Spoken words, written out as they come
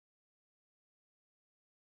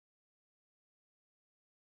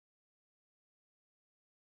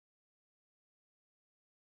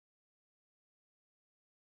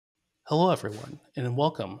Hello, everyone, and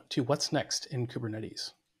welcome to What's Next in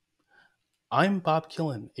Kubernetes. I'm Bob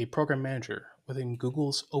Killen, a program manager within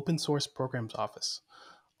Google's Open Source Programs Office,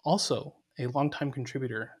 also a longtime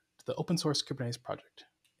contributor to the Open Source Kubernetes project.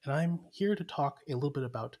 And I'm here to talk a little bit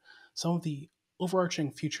about some of the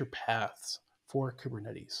overarching future paths for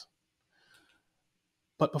Kubernetes.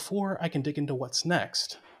 But before I can dig into what's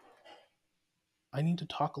next, I need to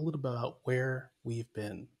talk a little bit about where we've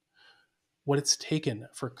been, what it's taken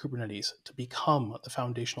for Kubernetes to become the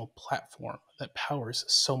foundational platform that powers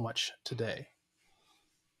so much today.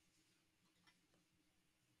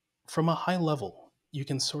 From a high level, you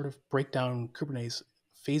can sort of break down Kubernetes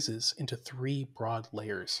phases into three broad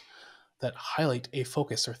layers that highlight a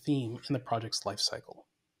focus or theme in the project's lifecycle.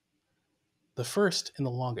 The first and the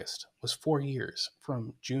longest was 4 years,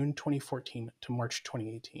 from June 2014 to March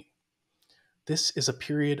 2018. This is a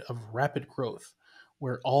period of rapid growth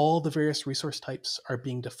where all the various resource types are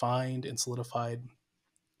being defined and solidified.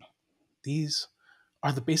 These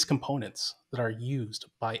are the base components that are used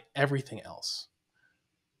by everything else.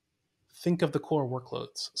 Think of the core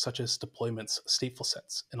workloads, such as deployments, stateful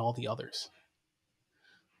sets, and all the others.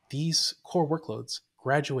 These core workloads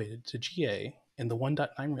graduated to GA in the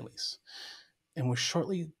 1.9 release and was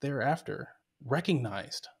shortly thereafter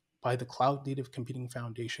recognized by the Cloud Native Computing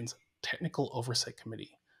Foundation's Technical Oversight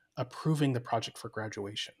Committee, approving the project for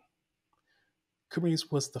graduation.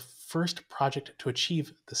 Kubernetes was the first project to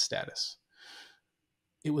achieve this status.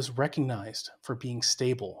 It was recognized for being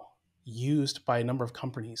stable, used by a number of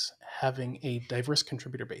companies, having a diverse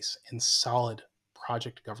contributor base, and solid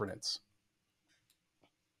project governance.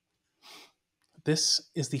 This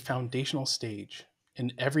is the foundational stage,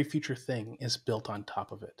 and every future thing is built on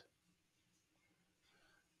top of it.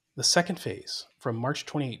 The second phase, from March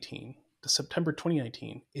 2018 to September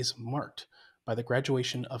 2019, is marked by the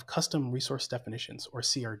graduation of Custom Resource Definitions, or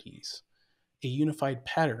CRDs, a unified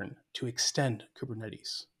pattern to extend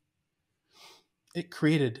Kubernetes. It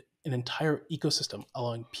created an entire ecosystem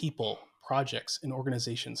allowing people, projects, and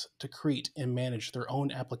organizations to create and manage their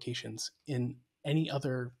own applications in any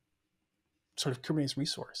other sort of Kubernetes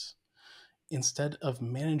resource. Instead of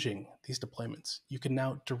managing these deployments, you can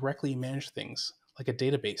now directly manage things like a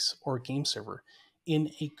database or a game server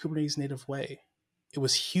in a Kubernetes native way. It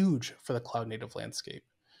was huge for the cloud native landscape.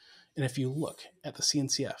 And if you look at the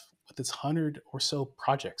CNCF with its 100 or so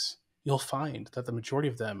projects, you'll find that the majority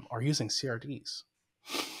of them are using CRDs.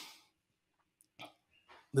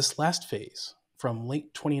 This last phase, from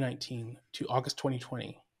late 2019 to August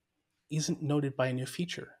 2020, isn't noted by a new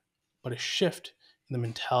feature, but a shift in the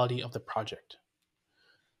mentality of the project.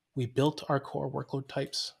 We built our core workload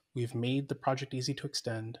types, we've made the project easy to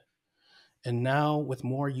extend, and now with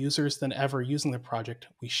more users than ever using the project,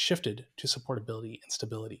 we shifted to supportability and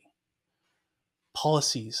stability.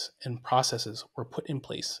 Policies and processes were put in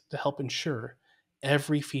place to help ensure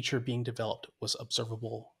every feature being developed was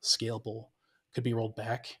observable, scalable, could be rolled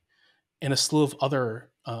back, and a slew of other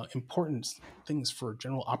important things for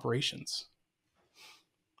general operations.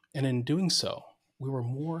 And in doing so, we were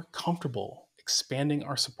more comfortable expanding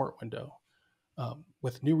our support window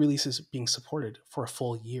with new releases being supported for a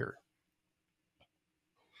full year.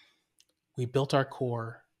 We built our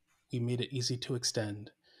core, we made it easy to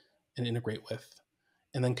extend and integrate with,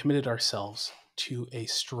 and then committed ourselves to a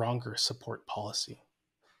stronger support policy.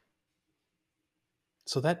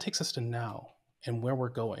 So that takes us to now and where we're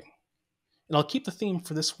going. And I'll keep the theme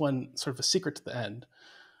for this one sort of a secret to the end,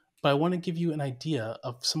 but I want to give you an idea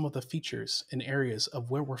of some of the features and areas of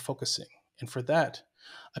where we're focusing. And for that,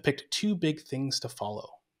 I picked two big things to follow.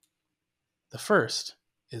 The first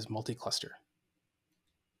is multi-cluster.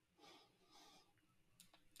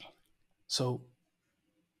 So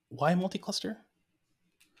why multi-cluster?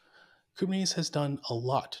 Kubernetes has done a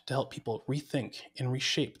lot to help people rethink and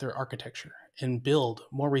reshape their architecture and build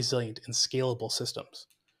more resilient and scalable systems.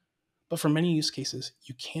 But for many use cases,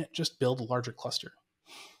 you can't just build a larger cluster.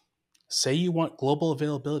 Say you want global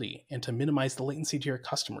availability and to minimize the latency to your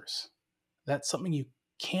customers. That's something you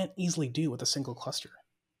can't easily do with a single cluster.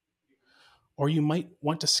 Or you might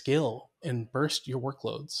want to scale and burst your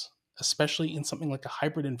workloads, especially in something like a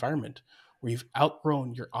hybrid environment where you've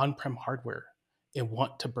outgrown your on-prem hardware and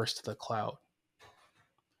want to burst to the cloud.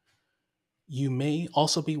 You may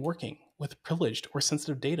also be working with privileged or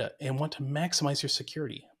sensitive data and want to maximize your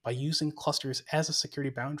security by using clusters as a security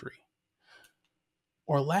boundary.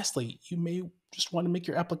 Or lastly, you may just want to make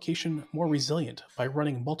your application more resilient by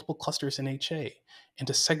running multiple clusters in HA and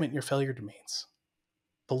to segment your failure domains.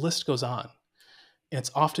 The list goes on, and it's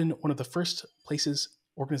often one of the first places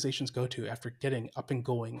organizations go to after getting up and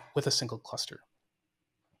going with a single cluster.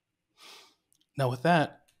 Now with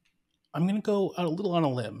that, I'm going to go out a little on a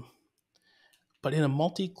limb, but in a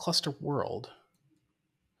multi-cluster world,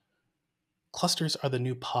 clusters are the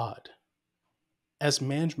new pod. As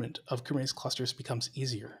management of Kubernetes clusters becomes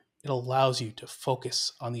easier, it allows you to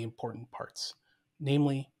focus on the important parts,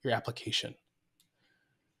 namely your application.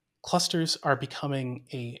 Clusters are becoming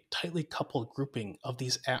a tightly coupled grouping of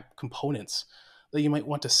these app components that you might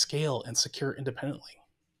want to scale and secure independently.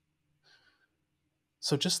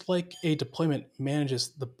 So just like a deployment manages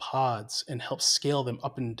the pods and helps scale them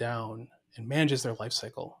up and down and manages their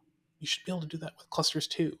lifecycle, you should be able to do that with clusters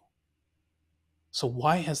too. So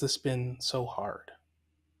why has this been so hard?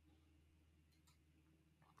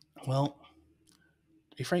 Well,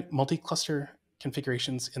 to be frank, multi-cluster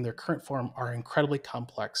configurations in their current form are incredibly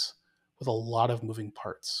complex with a lot of moving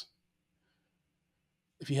parts.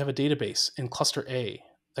 If you have a database in cluster A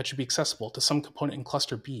that should be accessible to some component in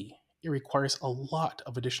cluster B, it requires a lot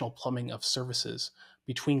of additional plumbing of services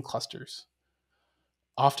between clusters.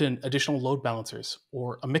 Often additional load balancers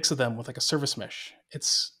or a mix of them with like a service mesh.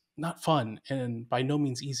 It's not fun and by no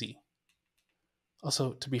means easy.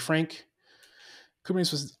 Also, to be frank,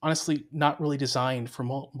 Kubernetes was honestly not really designed for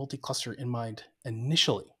multi-cluster in mind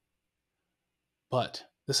initially, but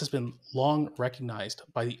this has been long recognized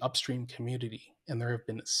by the upstream community, and there have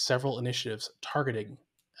been several initiatives targeting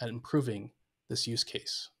at improving this use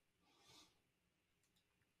case.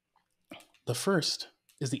 The first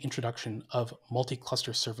is the introduction of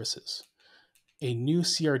multi-cluster services, a new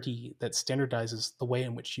CRD that standardizes the way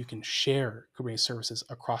in which you can share Kubernetes services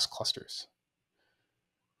across clusters.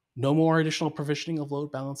 No more additional provisioning of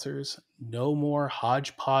load balancers, no more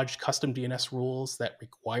hodgepodge custom DNS rules that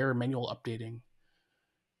require manual updating.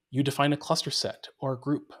 You define a cluster set or a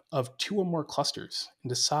group of 2 or more clusters and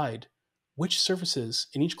decide which services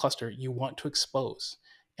in each cluster you want to expose,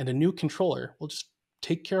 and a new controller will just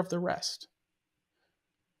take care of the rest.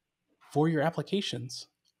 For your applications,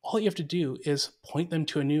 all you have to do is point them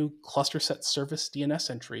to a new cluster set service DNS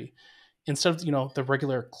entry instead of the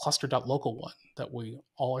regular cluster.local one that we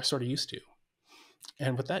all are sort of used to.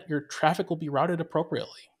 And with that, your traffic will be routed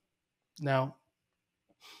appropriately. Now,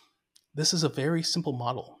 this is a very simple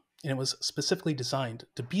model, and it was specifically designed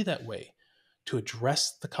to be that way to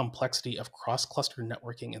address the complexity of cross-cluster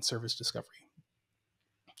networking and service discovery,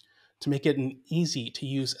 to make it an easy to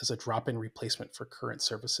use as a drop-in replacement for current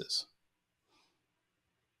services.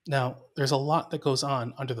 Now, there's a lot that goes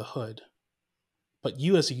on under the hood, but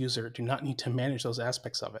you as a user do not need to manage those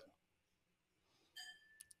aspects of it.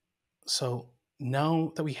 So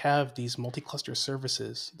now that we have these multi-cluster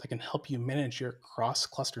services that can help you manage your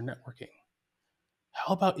cross-cluster networking,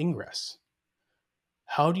 how about ingress?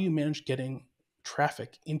 How do you manage getting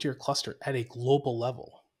traffic into your cluster at a global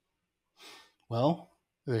level? Well,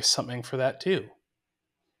 there's something for that too.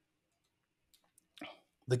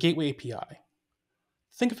 The Gateway API.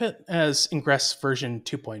 Think of it as Ingress version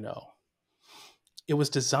 2.0. It was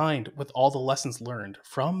designed with all the lessons learned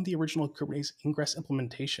from the original Kubernetes Ingress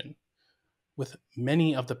implementation, with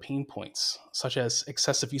many of the pain points, such as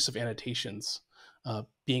excessive use of annotations,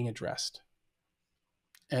 being addressed.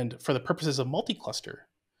 And for the purposes of multi-cluster,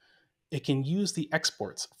 it can use the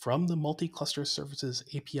exports from the multi-cluster services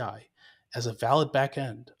API as a valid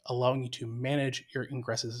backend, allowing you to manage your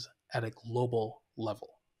ingresses at a global level.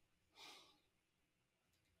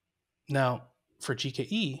 Now, for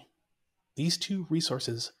GKE, these two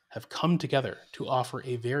resources have come together to offer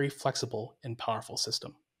a very flexible and powerful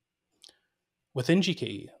system. Within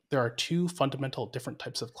GKE, there are 2 fundamental different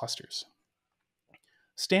types of clusters.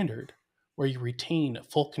 Standard, where you retain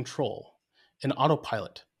full control, and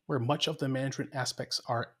Autopilot, where much of the management aspects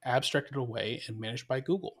are abstracted away and managed by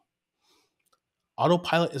Google.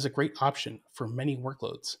 Autopilot is a great option for many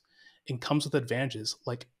workloads and comes with advantages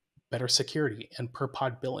like better security and per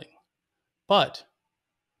pod billing. But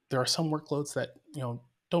there are some workloads that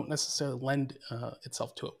don't necessarily lend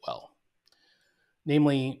itself to it well.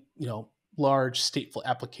 Namely, large stateful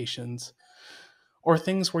applications or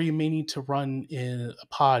things where you may need to run in a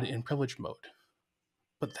pod in privilege mode.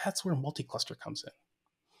 But that's where multi-cluster comes in.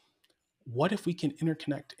 What if we can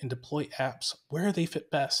interconnect and deploy apps where they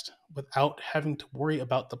fit best without having to worry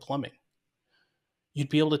about the plumbing? You'd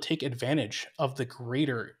be able to take advantage of the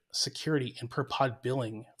greater security and per pod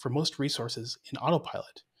billing for most resources in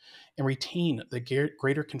Autopilot and retain the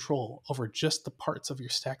greater control over just the parts of your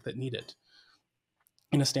stack that need it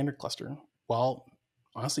in a standard cluster, while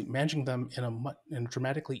honestly managing them in a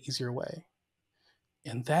dramatically easier way.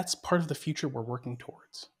 And that's part of the future we're working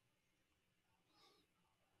towards.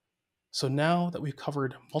 So now that we've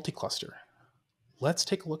covered multi-cluster, let's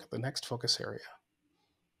take a look at the next focus area.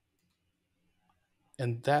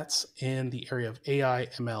 and that's in the area of AI,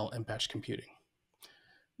 ML, and batch computing.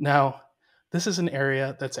 Now, this is an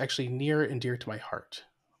area that's actually near and dear to my heart.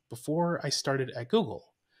 Before I started at Google,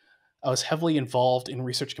 I was heavily involved in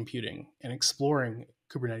research computing and exploring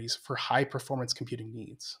Kubernetes for high performance computing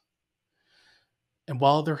needs. And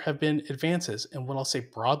while there have been advances in what I'll say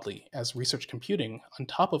broadly as research computing on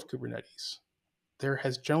top of Kubernetes, there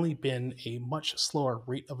has generally been a much slower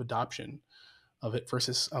rate of adoption of it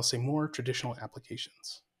versus, I'll say, more traditional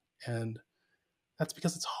applications. And that's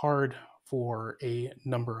because it's hard for a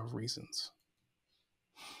number of reasons.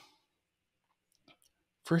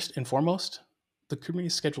 First and foremost, the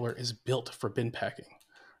Kubernetes scheduler is built for bin packing,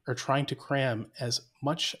 or trying to cram as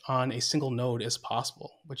much on a single node as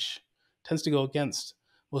possible, which tends to go against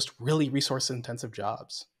most really resource intensive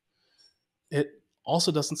jobs. It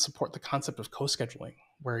also doesn't support the concept of co-scheduling,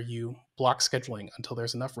 where you block scheduling until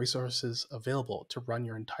there's enough resources available to run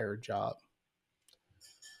your entire job.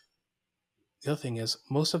 The other thing is,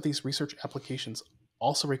 most of these research applications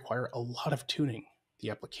also require a lot of tuning.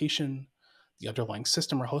 The application, the underlying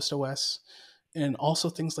system or host OS, and also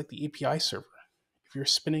things like the API server. If you're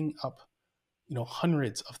spinning up,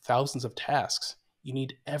 hundreds of thousands of tasks, you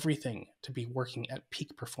need everything to be working at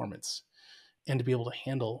peak performance and to be able to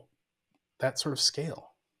handle that sort of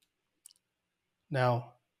scale.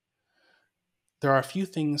 Now, there are a few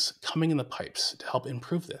things coming in the pipes to help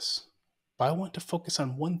improve this, but I want to focus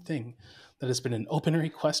on one thing that has been an open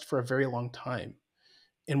request for a very long time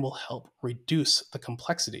and will help reduce the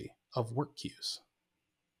complexity of work queues.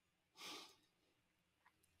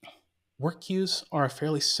 Work queues are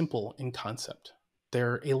fairly simple in concept.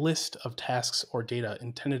 They're a list of tasks or data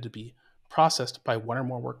intended to be processed by one or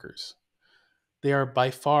more workers. They are by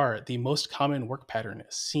far the most common work pattern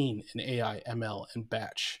seen in AI, ML, and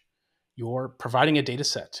batch. You're providing a data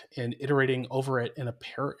set and iterating over it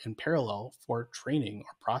in parallel for training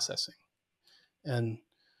or processing. And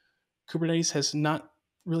Kubernetes has not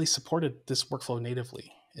really supported this workflow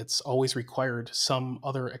natively. It's always required some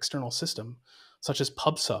other external system, such as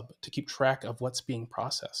PubSub, to keep track of what's being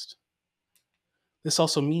processed. This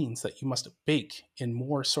also means that you must bake in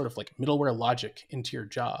more sort of like middleware logic into your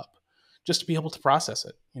job just to be able to process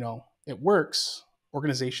it. It works.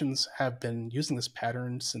 Organizations have been using this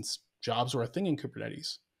pattern since jobs were a thing in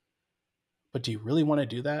Kubernetes. But do you really want to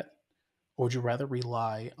do that? Or would you rather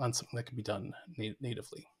rely on something that can be done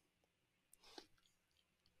natively?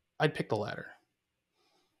 I'd pick the latter.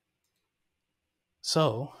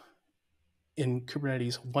 So, in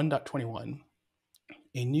Kubernetes 1.21,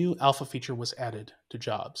 a new alpha feature was added to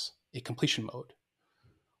jobs, a completion mode,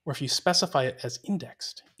 where if you specify it as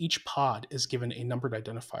indexed, each pod is given a numbered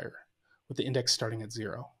identifier, with the index starting at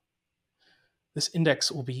 0. This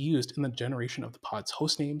index will be used in the generation of the pod's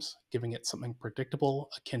host names, giving it something predictable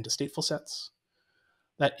akin to stateful sets.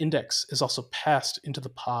 That index is also passed into the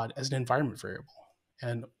pod as an environment variable.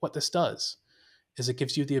 And what this does is it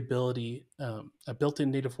gives you the ability, a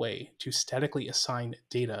built-in native way to statically assign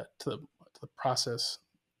data to the processes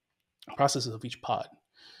of each pod.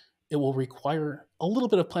 It will require a little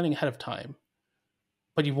bit of planning ahead of time,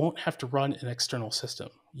 but you won't have to run an external system.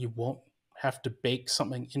 You won't have to bake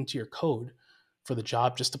something into your code for the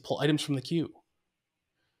job just to pull items from the queue.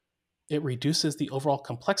 It reduces the overall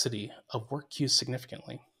complexity of work queues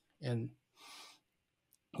significantly. And,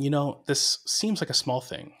 this seems like a small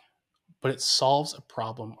thing, but it solves a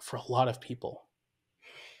problem for a lot of people.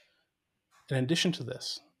 In addition to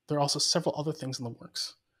this, there are also several other things in the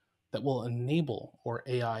works that will enable more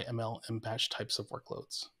AI, ML, and batch types of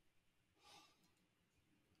workloads.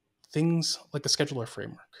 Things like the scheduler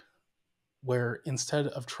framework, where instead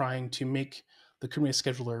of trying to make the Kubernetes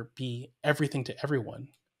scheduler be everything to everyone,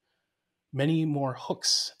 many more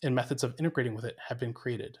hooks and methods of integrating with it have been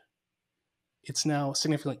created. It's now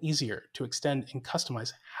significantly easier to extend and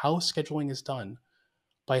customize how scheduling is done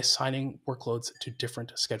by assigning workloads to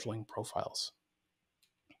different scheduling profiles.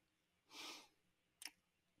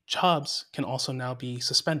 Jobs can also now be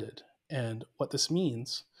suspended, and what this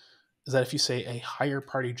means is that if you say a higher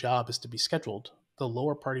priority job is to be scheduled, the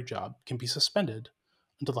lower priority job can be suspended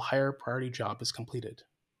until the higher priority job is completed.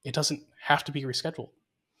 It doesn't have to be rescheduled.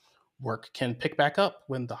 Work can pick back up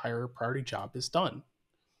when the higher priority job is done.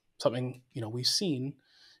 Something we've seen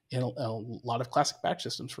in a lot of classic batch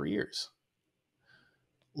systems for years.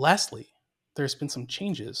 Lastly, there's been some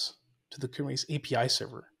changes to the Kubernetes API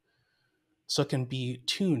server, so it can be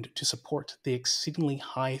tuned to support the exceedingly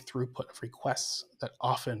high throughput of requests that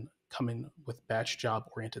often come in with batch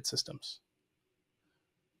job-oriented systems.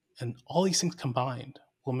 And all these things combined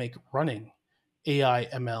will make running AI,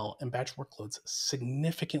 ML, and batch workloads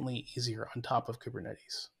significantly easier on top of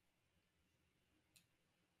Kubernetes.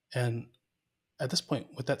 And at this point,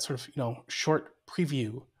 with that sort of short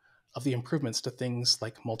preview of the improvements to things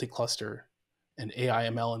like multi-cluster and AI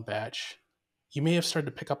ML and batch, you may have started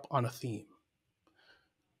to pick up on a theme.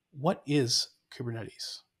 What is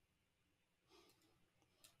Kubernetes?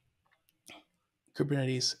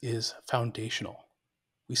 Kubernetes is foundational.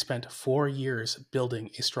 We spent 4 years building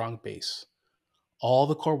a strong base. All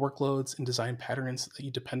the core workloads and design patterns that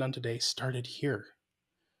you depend on today started here.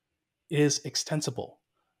 It is extensible.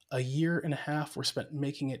 A year and a half were spent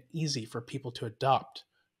making it easy for people to adopt,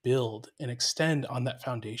 build, and extend on that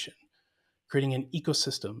foundation, creating an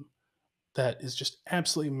ecosystem that is just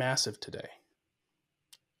absolutely massive today.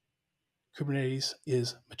 Kubernetes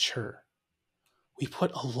is mature. We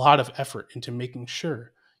put a lot of effort into making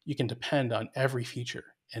sure you can depend on every feature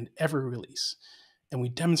and every release, and we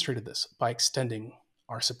demonstrated this by extending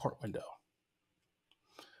our support window.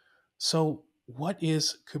 So, what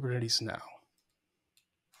is Kubernetes now?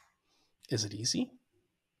 Is it easy?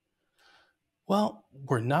 Well,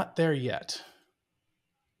 we're not there yet.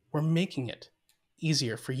 We're making it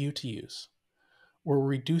easier for you to use. We're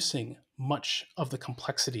reducing much of the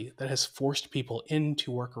complexity that has forced people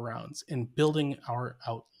into workarounds and building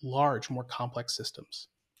out large, more complex systems.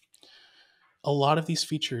 A lot of these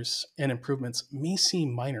features and improvements may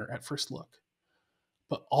seem minor at first look,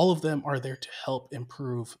 but all of them are there to help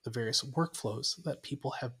improve the various workflows that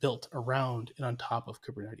people have built around and on top of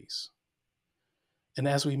Kubernetes. And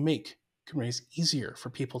as we make Kubernetes easier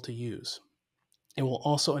for people to use, it will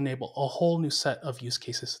also enable a whole new set of use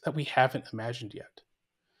cases that we haven't imagined yet.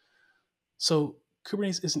 So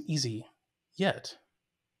Kubernetes isn't easy yet,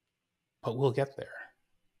 but we'll get there.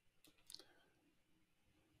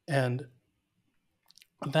 And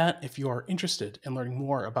that, if you are interested in learning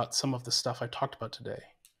more about some of the stuff I talked about today,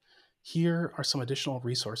 here are some additional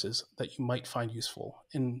resources that you might find useful.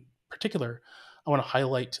 In particular, I want to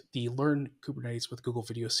highlight the Learn Kubernetes with Google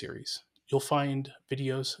video series. You'll find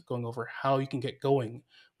videos going over how you can get going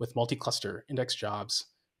with multi-cluster index jobs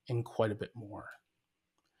and quite a bit more.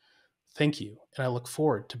 Thank you, and I look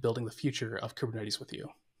forward to building the future of Kubernetes with you.